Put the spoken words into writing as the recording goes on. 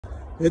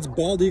It's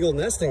bald eagle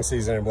nesting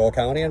season in Will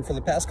County, and for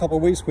the past couple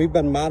of weeks, we've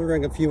been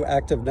monitoring a few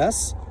active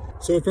nests.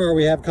 So far,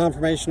 we have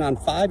confirmation on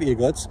 5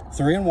 eaglets,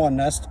 3 in one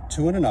nest,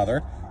 2 in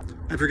another.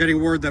 After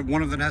getting word that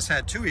one of the nests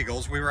had 2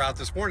 eagles, we were out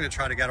this morning to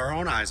try to get our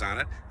own eyes on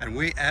it, and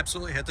we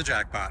absolutely hit the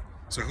jackpot.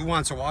 So who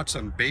wants to watch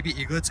some baby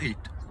eaglets eat?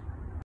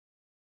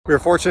 We were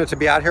fortunate to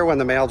be out here when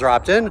the male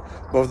dropped in.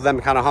 Both of them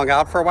kind of hung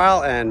out for a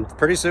while, and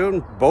pretty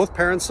soon, both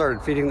parents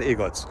started feeding the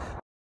eaglets.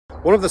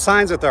 One of the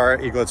signs that there are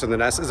eaglets in the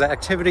nest is that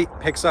activity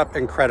picks up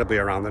incredibly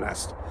around the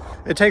nest.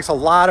 It takes a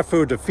lot of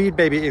food to feed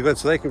baby eaglets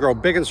so they can grow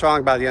big and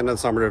strong by the end of the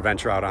summer to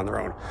venture out on their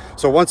own.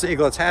 So once the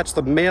eaglets hatch,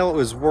 the male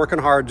is working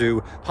hard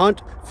to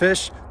hunt,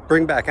 fish,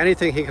 bring back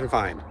anything he can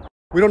find.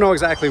 We don't know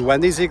exactly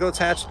when these eaglets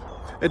hatch.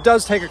 It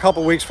does take a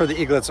couple weeks for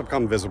the eaglets to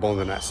become visible in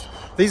the nest.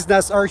 These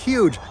nests are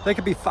huge. They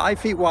could be 5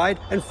 feet wide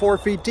and 4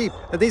 feet deep.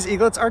 And these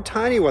eaglets are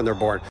tiny when they're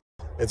born.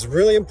 It's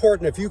really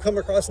important if you come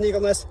across an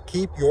eagle nest,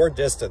 keep your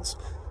distance.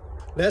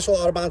 National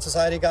Audubon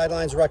Society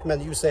guidelines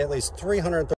recommend that you stay at least 330